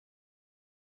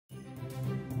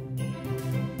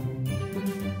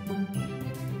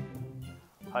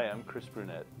Hi, I'm Chris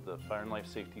Brunette, the Fire and Life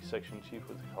Safety Section Chief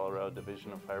with the Colorado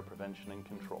Division of Fire Prevention and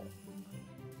Control.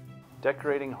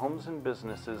 Decorating homes and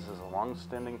businesses is a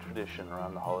long-standing tradition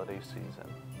around the holiday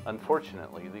season.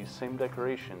 Unfortunately, these same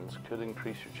decorations could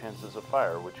increase your chances of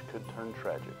fire, which could turn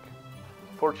tragic.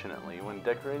 Fortunately, when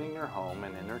decorating your home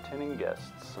and entertaining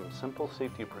guests, some simple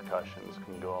safety precautions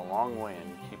can go a long way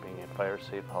in keeping a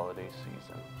fire-safe holiday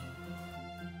season.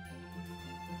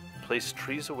 Place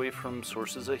trees away from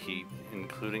sources of heat,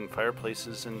 including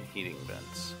fireplaces and heating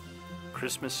vents.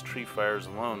 Christmas tree fires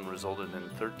alone resulted in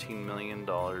 $13 million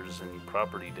in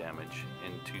property damage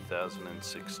in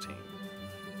 2016.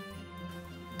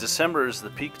 December is the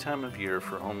peak time of year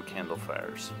for home candle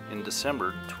fires. In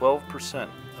December, 12%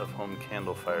 of home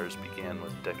candle fires began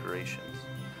with decorations.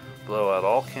 Blow out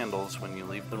all candles when you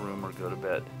leave the room or go to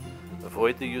bed.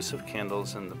 Avoid the use of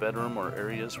candles in the bedroom or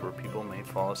areas where people may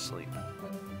fall asleep.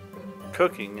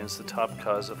 Cooking is the top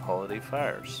cause of holiday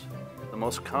fires. The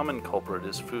most common culprit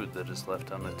is food that is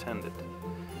left unattended.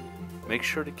 Make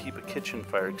sure to keep a kitchen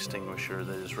fire extinguisher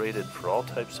that is rated for all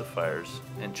types of fires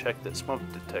and check that smoke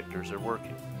detectors are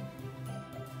working.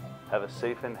 Have a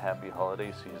safe and happy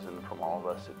holiday season from all of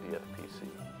us at DFPC.